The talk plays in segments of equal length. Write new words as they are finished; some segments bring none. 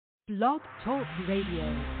Blog Talk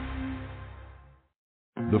Radio.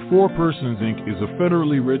 The Four Persons, Inc. is a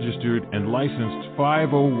federally registered and licensed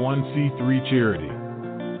 501c3 charity.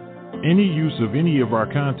 Any use of any of our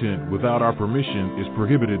content without our permission is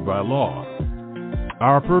prohibited by law.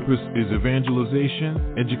 Our purpose is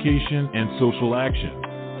evangelization, education, and social action.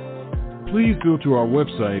 Please go to our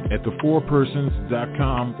website at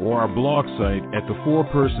thefourpersons.com or our blog site at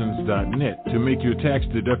thefourpersons.net to make your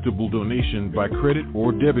tax-deductible donation by credit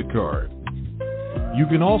or debit card. You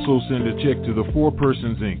can also send a check to the Four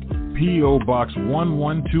Persons, Inc., P.O. Box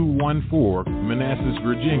 11214, Manassas,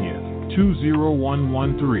 Virginia,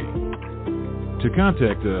 20113. To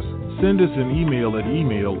contact us, send us an email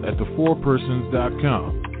at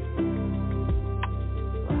thefourpersons.com.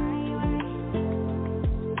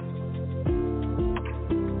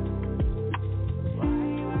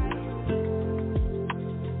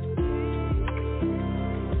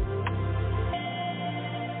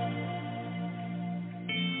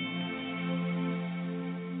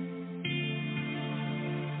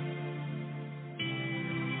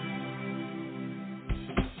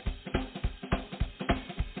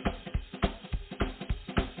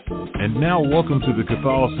 And now, welcome to the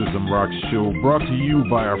Catholicism Rocks show, brought to you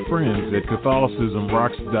by our friends at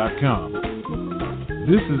CatholicismRocks.com.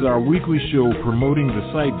 This is our weekly show promoting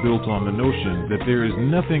the site built on the notion that there is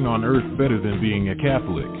nothing on earth better than being a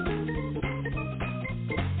Catholic.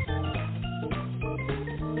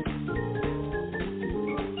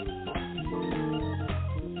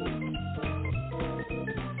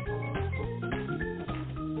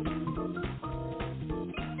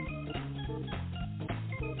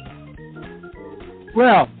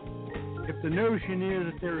 Well, if the notion is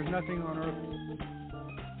that there is nothing on earth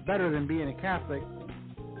better than being a Catholic,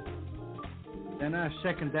 then I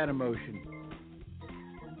second that emotion.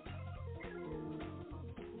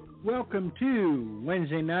 Welcome to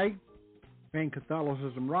Wednesday night in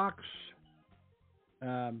Catholicism Rocks.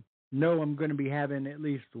 No, I'm going to be having at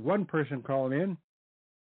least one person calling in,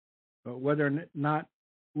 but whether or not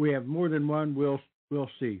we have more than one, we'll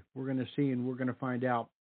see. We're going to see, and we're going to find out.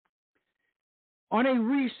 On a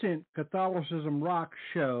recent Catholicism Rock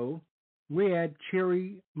show, we had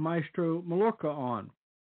Cherry Maestro Mallorca on,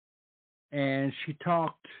 and she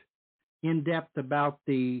talked in depth about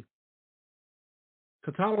the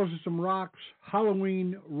Catholicism Rocks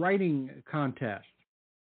Halloween writing contest.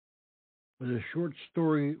 It was a short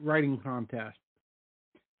story writing contest.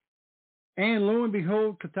 And lo and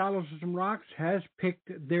behold, Catholicism Rocks has picked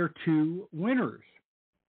their two winners.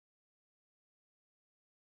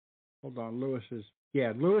 Hold on, Lewis is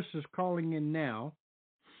calling in now.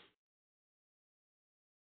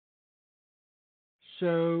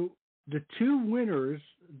 So the two winners,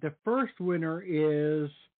 the first winner is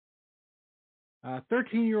a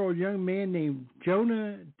 13-year-old young man named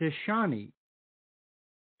Jonah Deshani.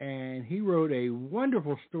 And he wrote a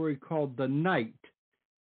wonderful story called The Night.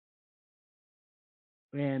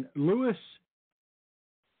 And Lewis,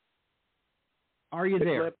 are you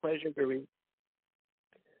there? It's my pleasure to read.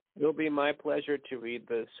 It'll be my pleasure to read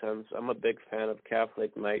this since I'm a big fan of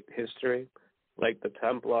Catholic knight history, like the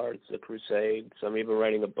Templars, the Crusades. I'm even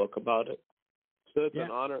writing a book about it. So it's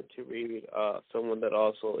an honor to read someone that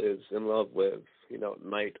also is in love with,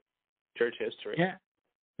 knight church history. Yeah.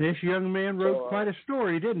 This young man wrote quite a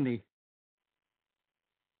story, didn't he?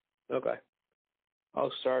 Okay.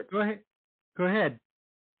 I'll start. Go ahead.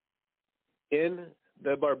 In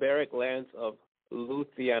the barbaric lands of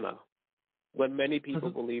Lithuania, when many people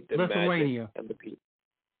believed in magic and the people,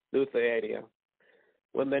 Lithuania,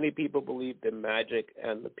 when many people believed in magic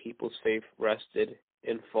and the people's faith rested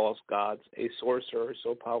in false gods, a sorcerer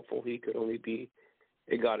so powerful he could only be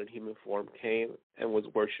a god in human form came and was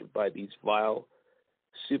worshipped by these vile,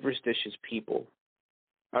 superstitious people.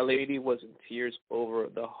 Our Lady was in tears over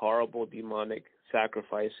the horrible demonic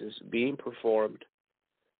sacrifices being performed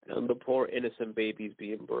and the poor innocent babies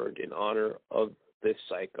being burned in honor of this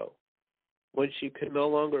psycho. When she could no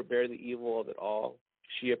longer bear the evil of it all,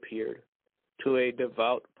 she appeared to a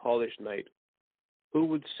devout Polish knight who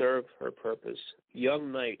would serve her purpose.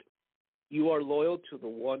 Young knight, you are loyal to the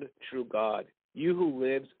one true God, you who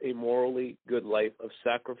lives a morally good life of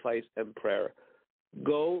sacrifice and prayer.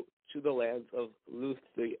 Go to the lands of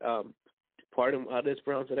pardon, how does it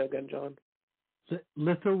pronounce it again, John?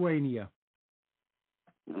 Lithuania.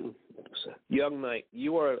 Young knight,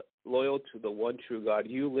 you are loyal to the one true God,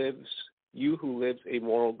 you who lives a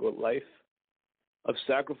moral good life of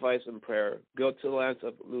sacrifice and prayer. Go to the lands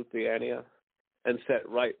of Lithuania and set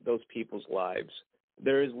right those people's lives.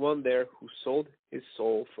 There is one there who sold his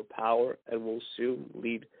soul for power and will soon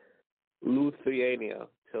lead Lithuania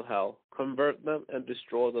to hell. Convert them and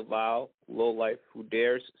destroy the vile lowlife who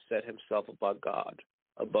dares set himself above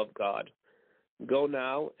God. Go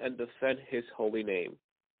now and defend his holy name.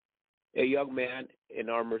 A young man in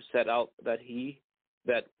armor set out that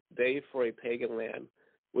day for a pagan land,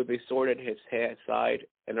 with a sword in his side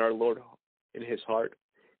and our Lord in his heart.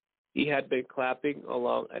 He had been clapping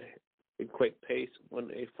along at a quick pace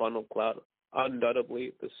when a funnel cloud,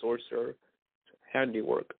 undoubtedly the sorcerer's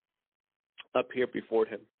handiwork, appeared before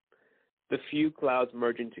him. The few clouds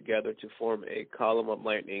merging together to form a column of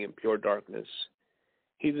lightning in pure darkness.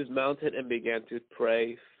 He dismounted and began to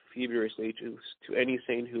pray feverishly to any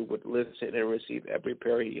saint who would listen and receive every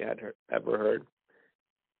prayer he had ever heard.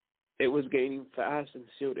 It was gaining fast and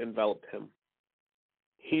soon enveloped him.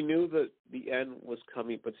 He knew that the end was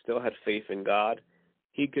coming, but still had faith in God.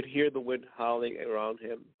 He could hear the wind howling around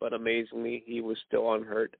him, but amazingly he was still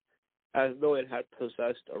unhurt, as though it had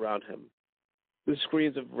possessed around him. The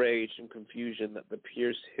screams of rage and confusion that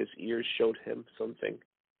pierced his ears showed him something.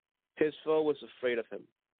 His foe was afraid of him.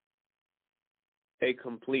 A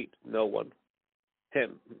complete no one.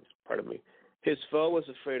 His foe was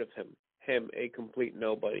afraid of him, a complete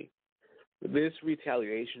nobody. This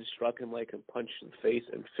retaliation struck him like a punch in the face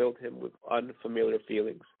and filled him with unfamiliar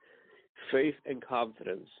feelings, faith and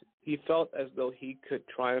confidence. He felt as though he could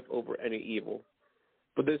triumph over any evil.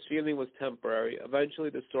 But this feeling was temporary. Eventually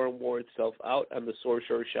the storm wore itself out, and the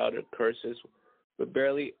sorcerer shouted curses, but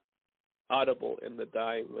barely audible in the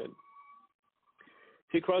dying wind.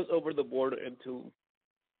 He crossed over the border into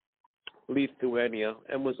Lithuania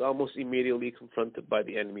and was almost immediately confronted by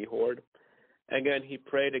the enemy horde. Again he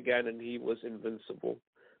prayed again, and he was invincible.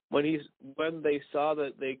 When they saw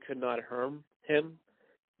that they could not harm him,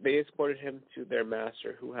 they escorted him to their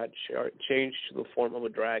master, who had changed to the form of a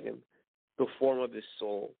dragon, the form of his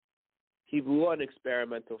soul. He blew an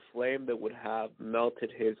experimental flame that would have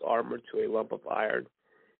melted his armor to a lump of iron.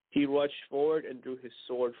 He rushed forward and drew his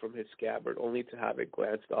sword from his scabbard, only to have it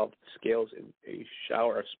glanced off the scales in a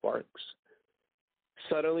shower of sparks.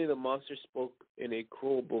 Suddenly the monster spoke in a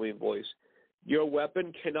cruel, booming voice. Your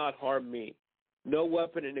weapon cannot harm me. No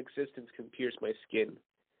weapon in existence can pierce my skin.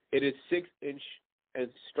 It is 6 inches and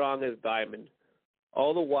strong as diamond.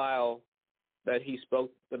 All the while that he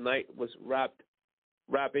spoke, the knight was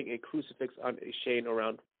wrapping a crucifix on a chain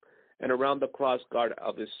around the cross guard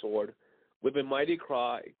of his sword. With a mighty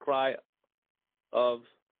cry of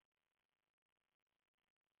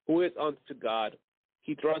who is unto God,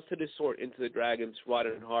 he thrusted his sword into the dragon's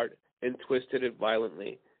rotten heart and twisted it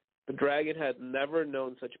violently. The dragon had never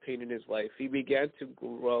known such pain in his life. He began to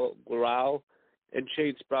growl, and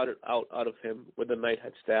shade sprouted out of him where the knight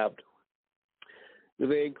had stabbed.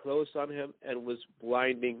 They enclosed on him, and was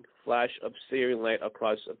blinding flash of searing light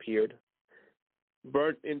across appeared,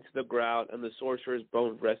 burnt into the ground, and the sorcerer's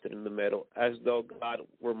bones rested in the middle, as though God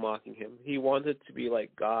were mocking him. He wanted to be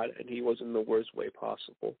like God, and he was in the worst way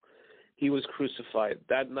possible. He was crucified.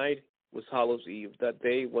 That night was Hallows Eve, that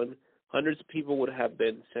day when hundreds of people would have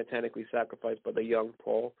been satanically sacrificed, but the young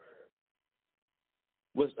Paul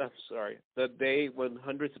the day when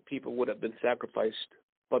hundreds of people would have been sacrificed,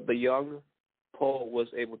 but the young Paul was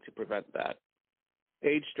able to prevent that.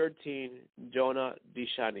 Age 13, Jonah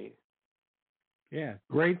Dishani. Yeah,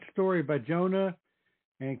 great story by Jonah,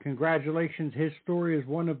 and congratulations. His story is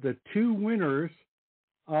one of the 2 winners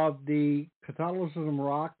of the Catholicism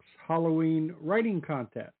Rocks Halloween writing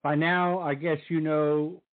contest. By now, I guess you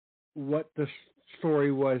know what the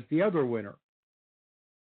story was, the other winner.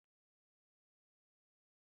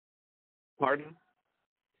 Pardon?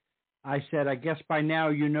 I said, I guess by now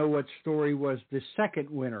you know what story was the second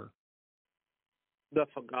winner. The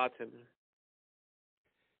Forgotten.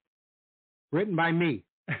 Written by me.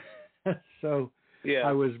 So yeah.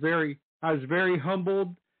 I was very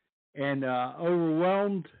humbled and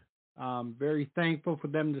overwhelmed. Very thankful for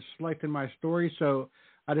them to select my story. So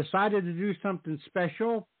I decided to do something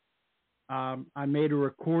special. I made a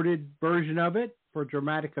recorded version of it for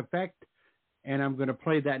dramatic effect, and I'm going to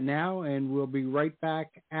play that now, and we'll be right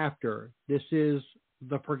back after. This is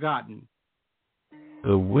The Forgotten.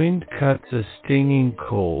 The wind cuts a stinging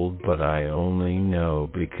cold, but I only know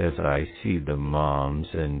because I see the moms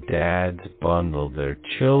and dads bundle their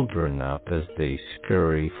children up as they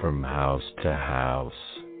scurry from house to house.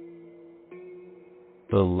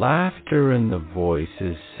 The laughter and the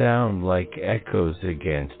voices sound like echoes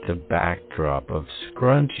against a backdrop of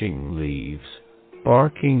scrunching leaves,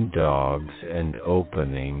 barking dogs, and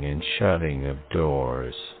opening and shutting of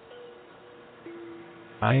doors.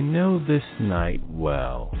 I know this night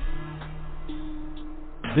well.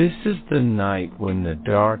 This is the night when the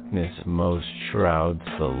darkness most shrouds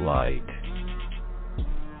the light.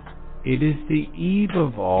 It is the eve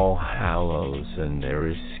of All Hallows, and there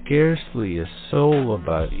is scarcely a soul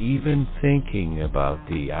about even thinking about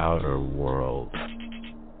the outer world.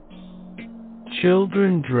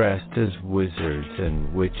 Children dressed as wizards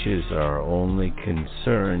and witches are only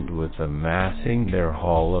concerned with amassing their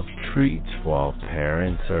haul of treats, while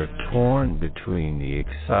parents are torn between the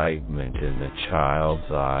excitement in the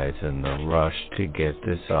child's eyes and the rush to get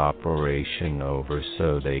this operation over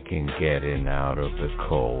so they can get in out of the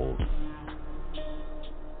cold.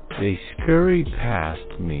 They scurry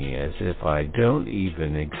past me as if I don't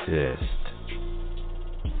even exist.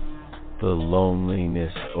 The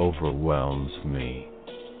loneliness overwhelms me.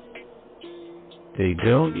 They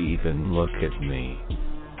don't even look at me.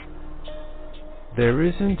 There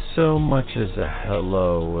isn't so much as a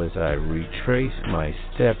hello as I retrace my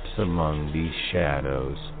steps among these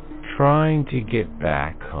shadows, trying to get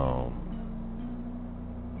back home.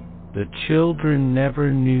 The children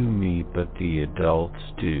never knew me, but the adults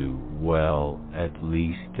do. Well, at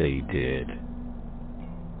least they did.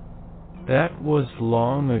 That was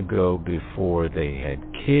long ago, before they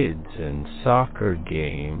had kids and soccer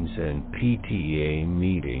games and PTA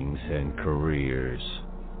meetings and careers.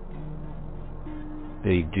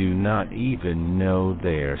 They do not even know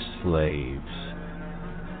they are slaves.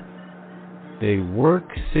 They work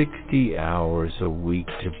 60 hours a week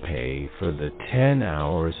to pay for the 10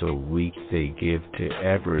 hours a week they give to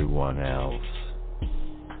everyone else.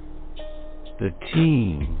 The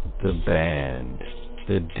team, the band,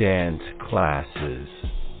 the dance classes.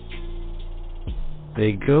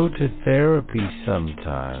 They go to therapy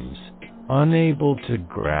sometimes, unable to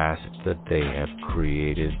grasp that they have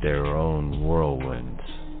created their own whirlwinds.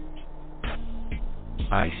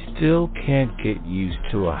 I still can't get used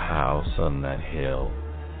to a house on that hill.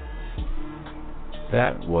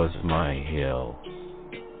 That was my hill.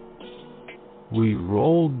 We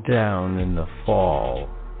rolled down in the fall,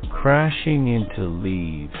 crashing into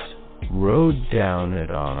leaves, rode down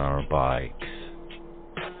it on our bikes.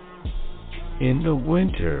 In the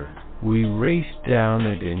winter, we raced down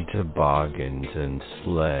it in toboggans and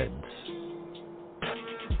sleds.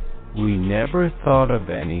 We never thought of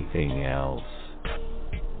anything else.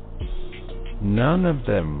 None of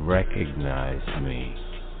them recognized me.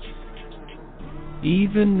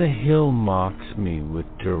 Even the hill mocks me with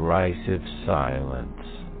derisive silence.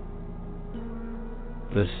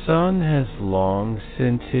 The sun has long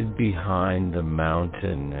since hid behind the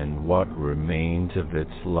mountain, and what remains of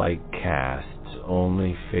its light casts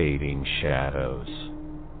only fading shadows.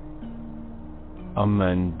 A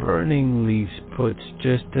man burning leaves puts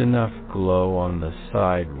just enough glow on the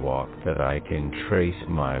sidewalk that I can trace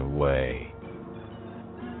my way.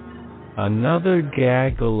 Another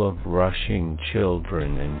gaggle of rushing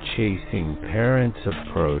children and chasing parents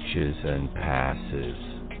approaches and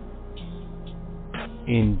passes.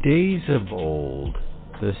 In days of old,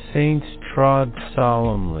 the saints trod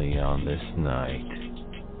solemnly on this night.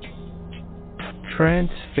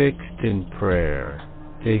 Transfixed in prayer,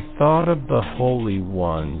 they thought of the holy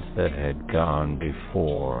ones that had gone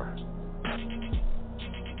before.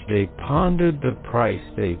 They pondered the price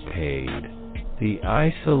they paid, the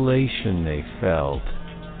isolation they felt,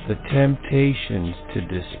 the temptations to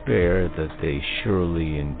despair that they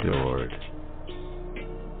surely endured.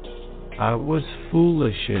 I was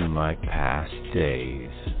foolish in my past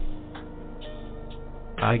days.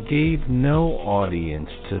 I gave no audience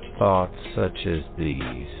to thoughts such as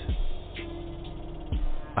these.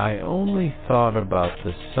 I only thought about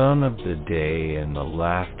the sun of the day and the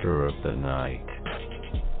laughter of the night.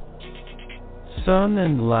 Sun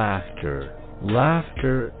and laughter,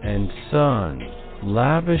 laughter and sun,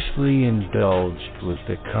 lavishly indulged with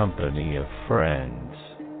the company of friends.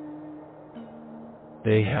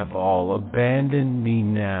 They have all abandoned me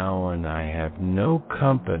now, and I have no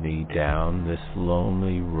company down this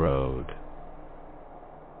lonely road.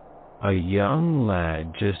 A young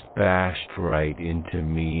lad just bashed right into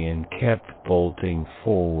me and kept bolting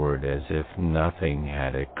forward as if nothing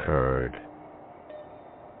had occurred.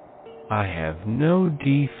 I have no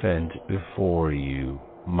defense before you,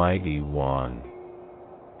 mighty one.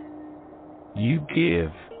 You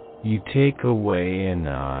give, you take away, and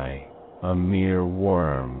I, a mere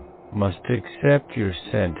worm, must accept your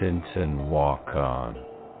sentence and walk on.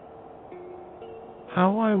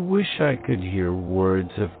 How I wish I could hear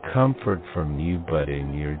words of comfort from you, but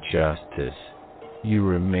in your justice, you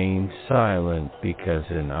remain silent, because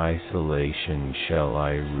in isolation shall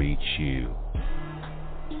I reach you.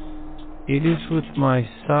 It is with my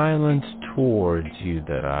silence towards you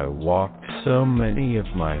that I walked so many of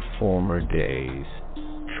my former days,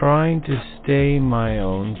 trying to stay my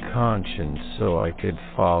own conscience so I could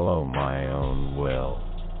follow my own will.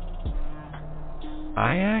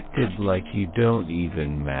 I acted like you don't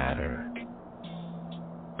even matter.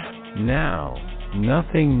 Now,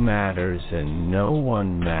 nothing matters and no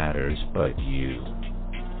one matters but you.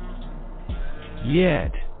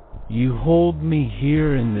 Yet, you hold me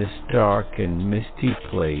here in this dark and misty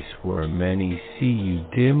place where many see you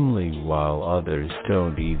dimly while others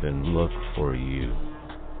don't even look for you.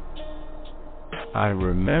 I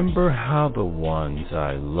remember how the ones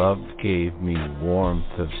I loved gave me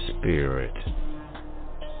warmth of spirit.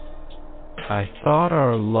 I thought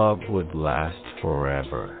our love would last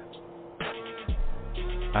forever.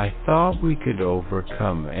 I thought we could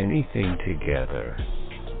overcome anything together.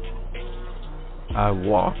 I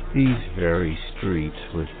walked these very streets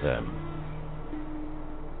with them.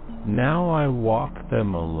 Now I walk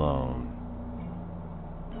them alone.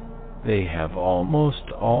 They have almost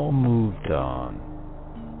all moved on.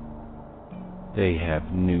 They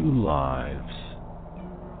have new lives.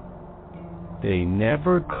 They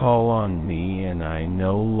never call on me, and I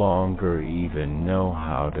no longer even know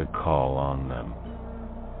how to call on them.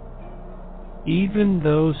 Even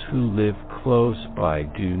those who live close by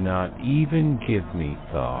do not even give me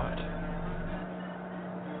thought.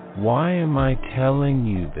 Why am I telling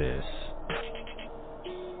you this?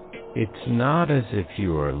 It's not as if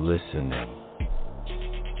you are listening.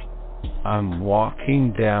 I'm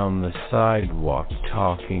walking down the sidewalk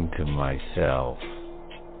talking to myself,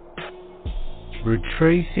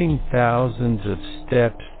 retracing thousands of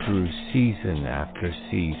steps through season after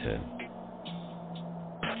season.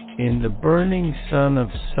 In the burning sun of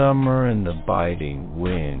summer and the biting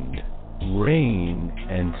wind, rain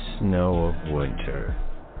and snow of winter.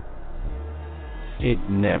 It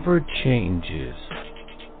never changes.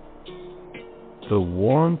 The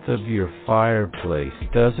warmth of your fireplace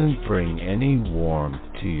doesn't bring any warmth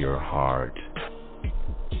to your heart.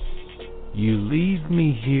 You leave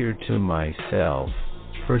me here to myself,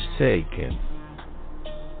 forsaken.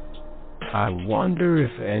 I wonder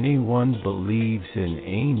if anyone believes in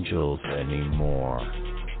angels anymore.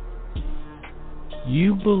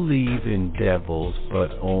 You believe in devils,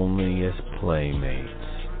 but only as playmates.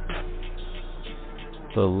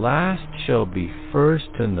 The last shall be first,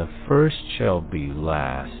 and the first shall be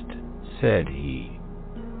last, said he.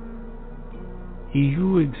 He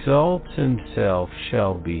who exalts himself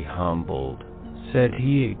shall be humbled, said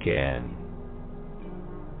he again.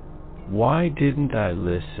 Why didn't I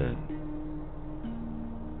listen?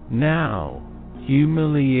 Now,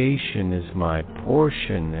 humiliation is my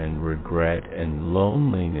portion, and regret and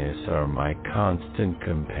loneliness are my constant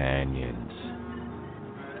companions.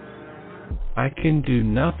 I can do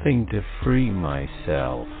nothing to free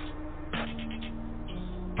myself.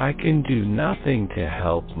 I can do nothing to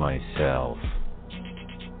help myself.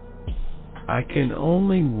 I can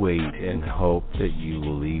only wait and hope that you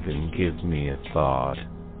will even give me a thought,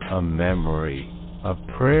 a memory, a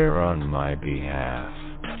prayer on my behalf.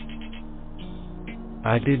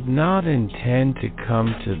 I did not intend to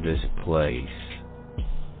come to this place.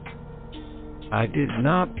 I did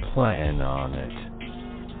not plan on it.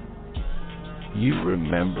 You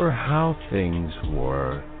remember how things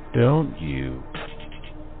were, don't you?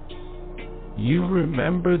 You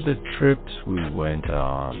remember the trips we went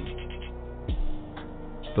on,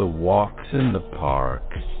 the walks in the park.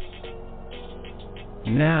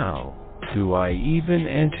 Now, do I even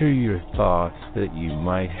enter your thoughts that you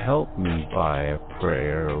might help me by a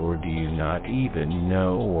prayer, or do you not even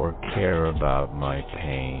know or care about my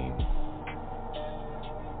pain?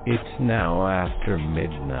 It's now after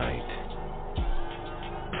midnight.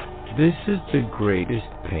 This is the greatest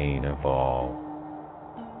pain of all.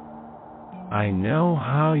 I know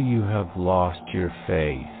how you have lost your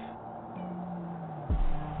faith.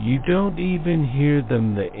 You don't even hear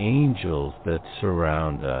them, the angels that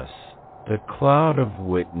surround us, the cloud of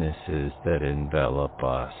witnesses that envelop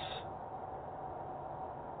us.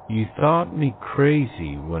 You thought me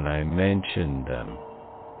crazy when I mentioned them.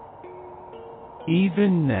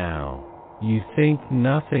 Even now, you think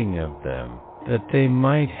nothing of them, that they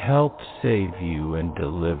might help save you and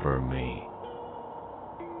deliver me.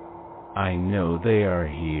 I know they are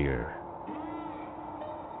here.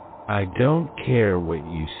 I don't care what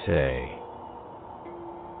you say.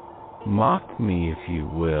 Mock me if you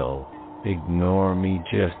will, ignore me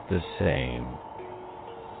just the same.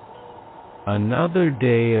 Another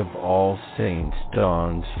day of All Saints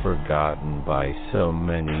dawns, forgotten by so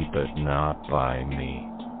many but not by me.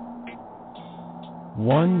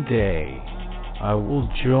 One day, I will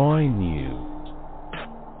join you.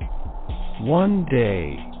 One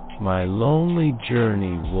day, My lonely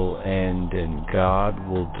journey will end and God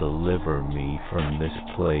will deliver me from this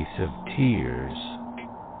place of tears.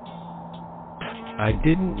 I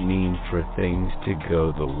didn't mean for things to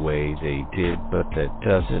go the way they did, but that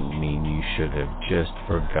doesn't mean you should have just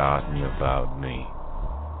forgotten about me.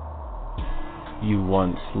 You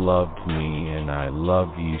once loved me and I love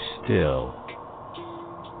you still.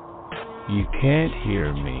 You can't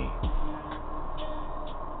hear me.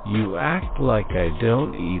 You act like I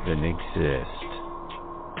don't even exist.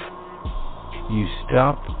 You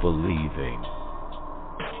stopped believing.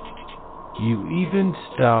 You even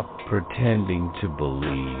stopped pretending to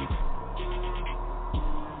believe.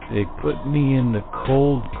 They put me in the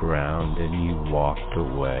cold ground and you walked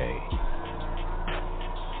away.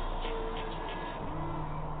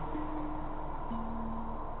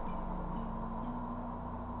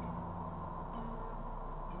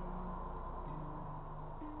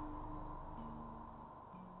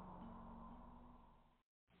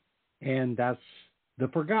 And that's The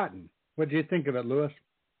Forgotten. What did you think of it, Lewis?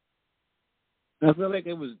 I feel like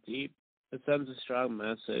it was deep. It sends a strong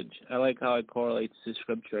message. I like how it correlates to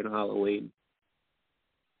Scripture and Halloween.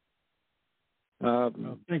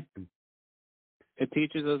 Thank you. It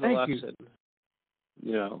teaches us a lesson.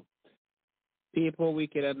 You know, people, we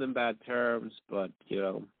can end in bad terms, but, you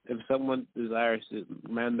know, if someone desires to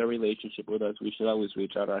mend a relationship with us, we should always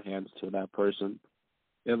reach out our hands to that person.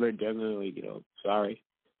 If they're genuinely, you know, sorry.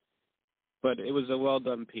 But it was a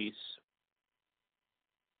well-done piece.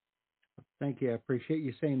 Thank you. I appreciate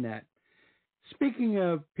you saying that. Speaking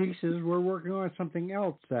of pieces, we're working on something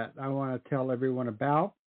else that I want to tell everyone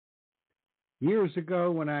about. Years ago,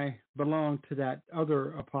 when I belonged to that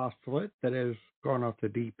other apostolate that has gone off the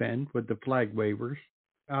deep end with the flag wavers,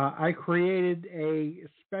 I created a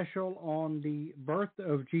special on the birth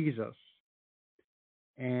of Jesus.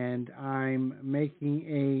 And I'm making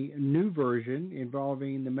a new version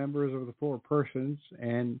involving the members of the four persons,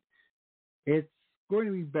 and it's going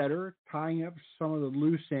to be better, tying up some of the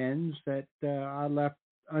loose ends that I left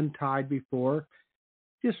untied before,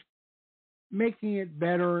 just making it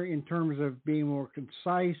better in terms of being more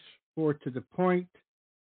concise, more to the point,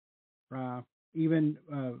 even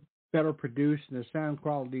better produced, and the sound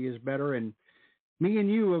quality is better. And me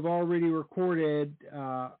and you have already recorded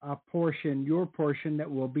a portion, your portion, that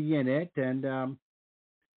will be in it, and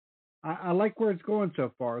I like where it's going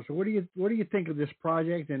so far. So what do you think of this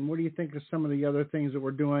project, and what do you think of some of the other things that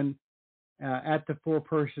we're doing at the four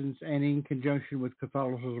persons and in conjunction with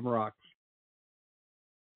Catholicism Rocks?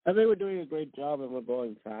 I think we're doing a great job and we're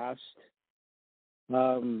going fast.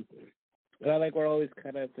 I like we're always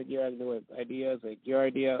kind of figuring out with ideas. Like your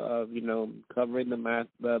idea of, you know, covering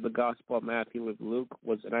the Gospel of Matthew with Luke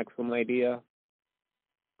was an excellent idea.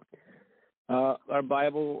 Our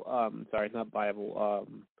Bible, our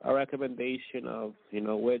recommendation of, you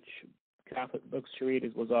know, which Catholic books to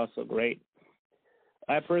read was also great.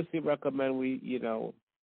 I personally recommend we, you know,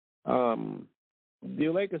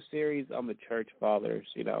 do like a series on the Church Fathers,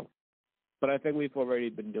 you know. But I think we've already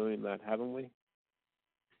been doing that, haven't we?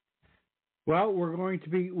 Well,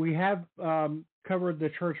 we have covered the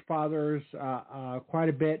Church Fathers quite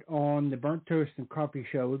a bit on the Burnt Toast and Coffee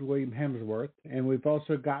Show with William Hemsworth, and we've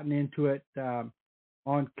also gotten into it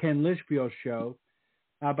on Ken Litchfield's show.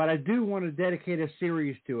 But I do want to dedicate a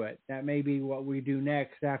series to it. That may be what we do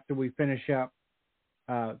next after we finish up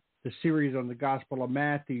the series on the Gospel of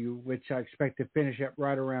Matthew, which I expect to finish up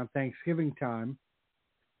right around Thanksgiving time.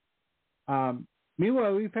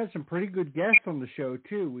 Meanwhile, we've had some pretty good guests on the show,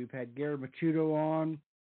 too. We've had Gary Machuto on.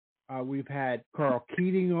 We've had Carl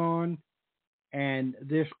Keating on. And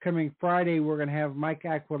this coming Friday, we're going to have Mike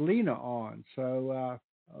Aquilina on. So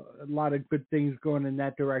a lot of good things going in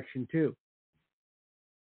that direction, too.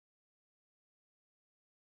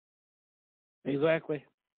 Exactly.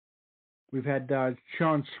 We've had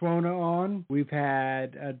Sean Swona on. We've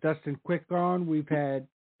had Dustin Quick on. We've had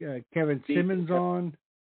Kevin Simmons on.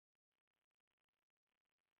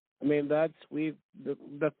 I mean,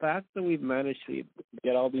 the fact that we've managed to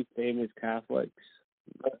get all these famous Catholics,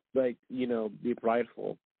 like, you know, be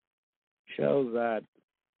prideful, shows that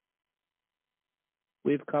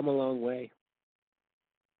we've come a long way.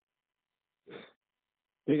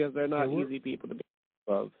 Because they're not easy people to be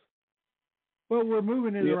above. Well, we're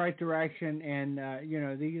moving in the right direction, and you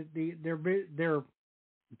know, they're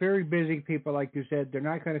very busy people, like you said. They're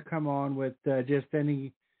not going to come on with just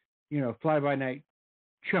any, you know, fly-by-night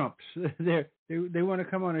chumps. They want to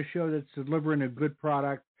come on a show that's delivering a good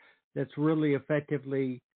product, that's really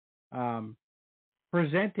effectively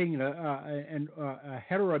presenting a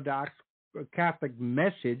heterodox Catholic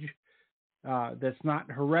message that's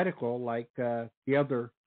not heretical like the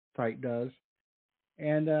other site does.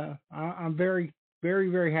 And I'm very, very,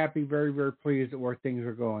 very happy, very, very pleased at where things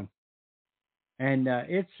are going. And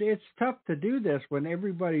it's tough to do this when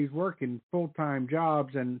everybody's working full-time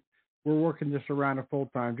jobs, and we're working this around a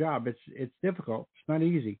full-time job. It's difficult. It's not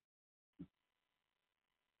easy.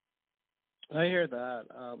 I hear that,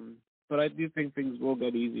 but I do think things will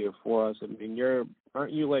get easier for us. I mean,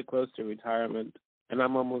 aren't you like close to retirement? And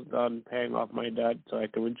I'm almost done paying off my debt, so I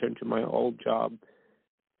can return to my old job,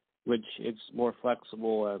 which it's more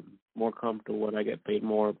flexible and more comfortable when I get paid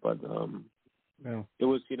more. But it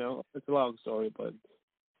was, it's a long story, but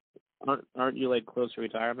aren't you like close to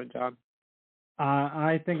retirement, John?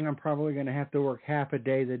 I think I'm probably going to have to work half a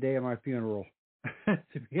day the day of my funeral,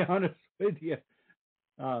 to be honest with you.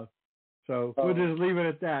 So we'll just leave it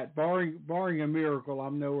at that. Barring a miracle,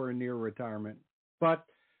 I'm nowhere near retirement. But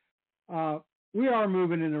we are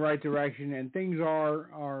moving in the right direction, and things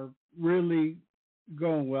are really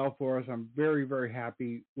going well for us. I'm very, very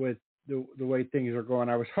happy with the way things are going.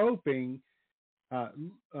 I was hoping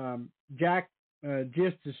Jack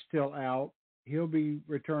Gist is still out. He'll be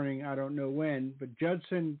returning, I don't know when, but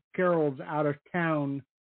Judson Carroll's out of town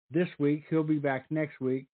this week. He'll be back next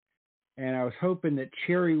week. And I was hoping that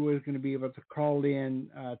Cherry was going to be able to call in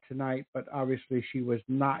tonight, but obviously she was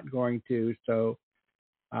not going to. So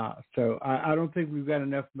I don't think we've got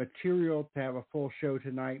enough material to have a full show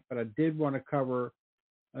tonight, but I did want to cover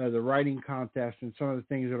the writing contest and some of the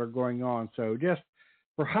things that are going on. So just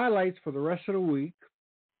for highlights for the rest of the week,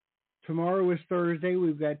 tomorrow is Thursday.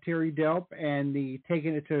 We've got Terry Delp and the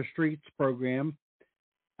Taking It to the Streets program.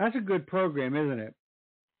 That's a good program, isn't it?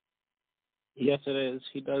 Yes, it is.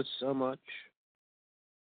 He does so much.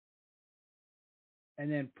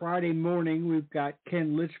 And then Friday morning, we've got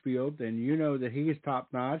Ken Litchfield, and you know that he is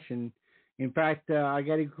top-notch. And, in fact, I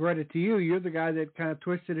got to credit to you. You're the guy that kind of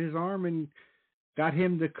twisted his arm and got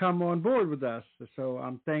him to come on board with us. So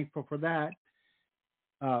I'm thankful for that.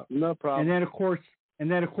 No problem. And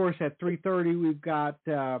then, of course, at 3:30, we've got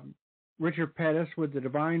Richard Pettis with the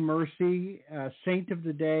Divine Mercy, Saint of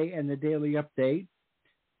the Day, and the Daily Update.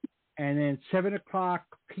 And then 7 o'clock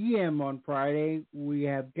p.m. on Friday, we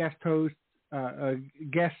have guest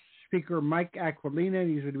speaker Mike Aquilina.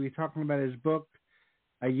 He's going to be talking about his book,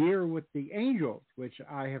 A Year with the Angels, which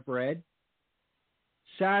I have read.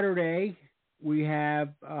 Saturday, we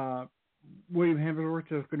have William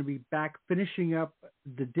Hemsworth is going to be back finishing up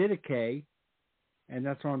the Didache, and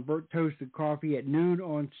that's on Burnt Toasted Coffee at noon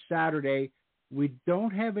on Saturday. We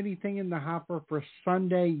don't have anything in the hopper for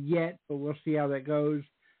Sunday yet, but we'll see how that goes.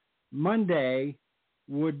 Monday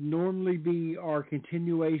would normally be our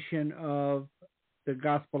continuation of the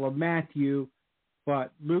Gospel of Matthew,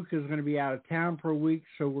 but Luke is going to be out of town for a week,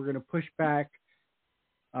 so we're going to push back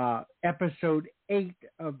episode 8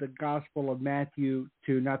 of the Gospel of Matthew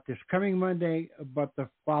to not this coming Monday, but the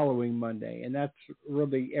following Monday. And that's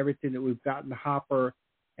really everything that we've got in the hopper,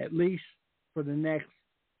 at least for the next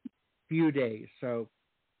few days. So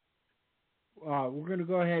we're going to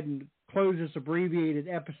go ahead and close this abbreviated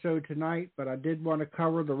episode tonight, but I did want to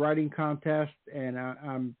cover the writing contest, and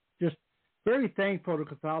I'm just very thankful to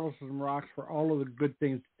Catholicism Rocks for all of the good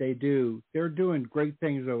things that they do. They're doing great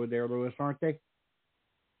things over there, Louis, aren't they?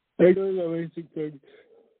 They're doing amazing things.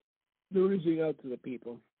 They're reaching out to the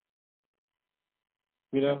people.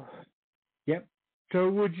 Yep. So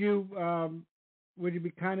would you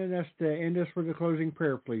be kind enough to end us with a closing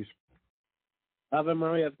prayer, please? Ave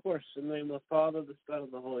Maria, of course, in the name of the Father, the Son,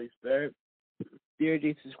 and the Holy Spirit. Dear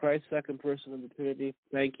Jesus Christ, second person of the Trinity,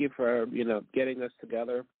 thank you for, getting us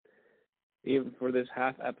together, even for this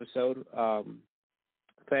half episode.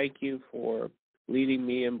 Thank you for leading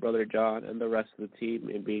me and Brother John and the rest of the team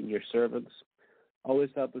in being your servants. Always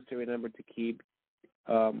help us to remember to keep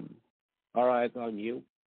our eyes on you,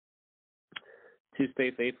 to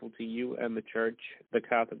stay faithful to you and the Church, the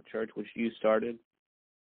Catholic Church, which you started.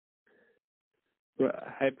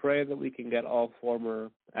 I pray that we can get all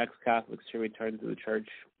former ex-Catholics to return to the Church,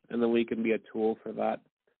 and that we can be a tool for that.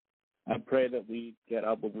 I pray that we get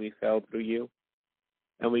up when we fail through you,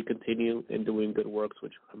 and we continue in doing good works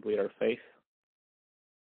which complete our faith.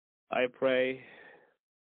 I pray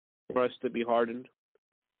for us to be hardened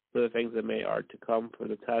for the things that are to come, for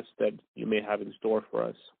the tests that you may have in store for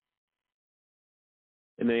us.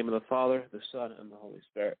 In the name of the Father, the Son, and the Holy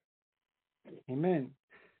Spirit. Amen.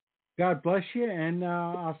 God bless you, and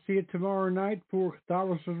I'll see you tomorrow night for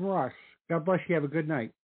Catholicism Rocks. God bless you. Have a good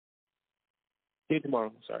night. See you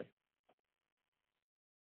tomorrow. Sorry.